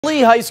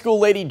Lee High School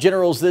Lady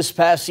Generals this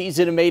past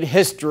season made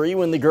history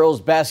when the girls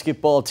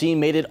basketball team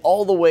made it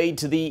all the way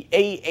to the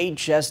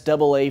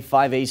AHSAA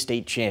 5A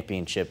state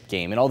championship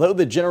game. And although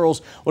the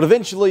Generals would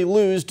eventually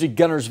lose to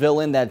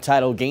Guntersville in that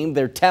title game,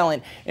 their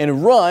talent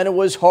and run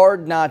was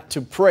hard not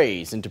to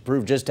praise. And to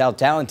prove just how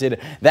talented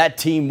that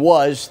team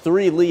was,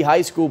 3 Lee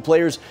High School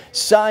players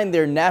signed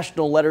their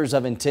national letters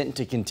of intent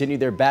to continue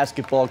their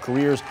basketball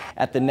careers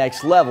at the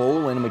next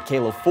level when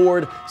Michaela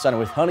Ford signed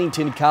with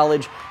Huntington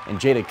College and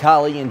Jada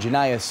Colley and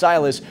Janiyah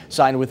Silas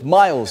signed with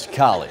Miles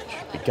College,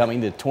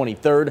 becoming the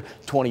 23rd,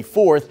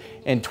 24th,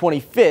 and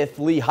 25th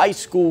Lee High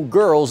School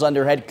girls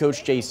under head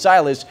coach Jay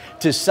Silas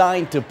to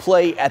sign to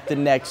play at the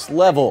next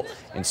level,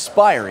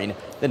 inspiring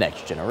the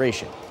next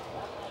generation.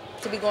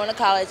 To be going to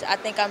college, I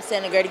think I'm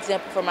setting a great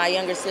example for my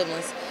younger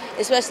siblings,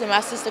 especially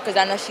my sister, because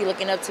I know she's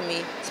looking up to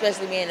me,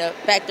 especially being a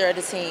factor of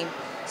the team.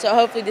 So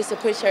hopefully this will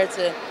push her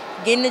to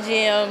get in the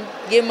gym,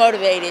 get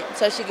motivated,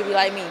 so she could be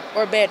like me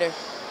or better.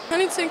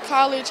 Huntington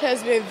College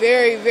has been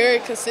very, very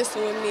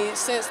consistent with me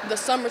since the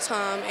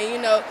summertime.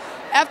 And,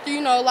 after,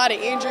 a lot of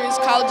injuries,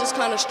 colleges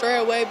kind of stray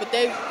away, but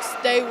they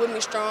stayed with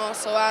me strong.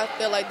 So I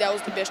feel like that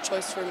was the best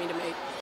choice for me to make.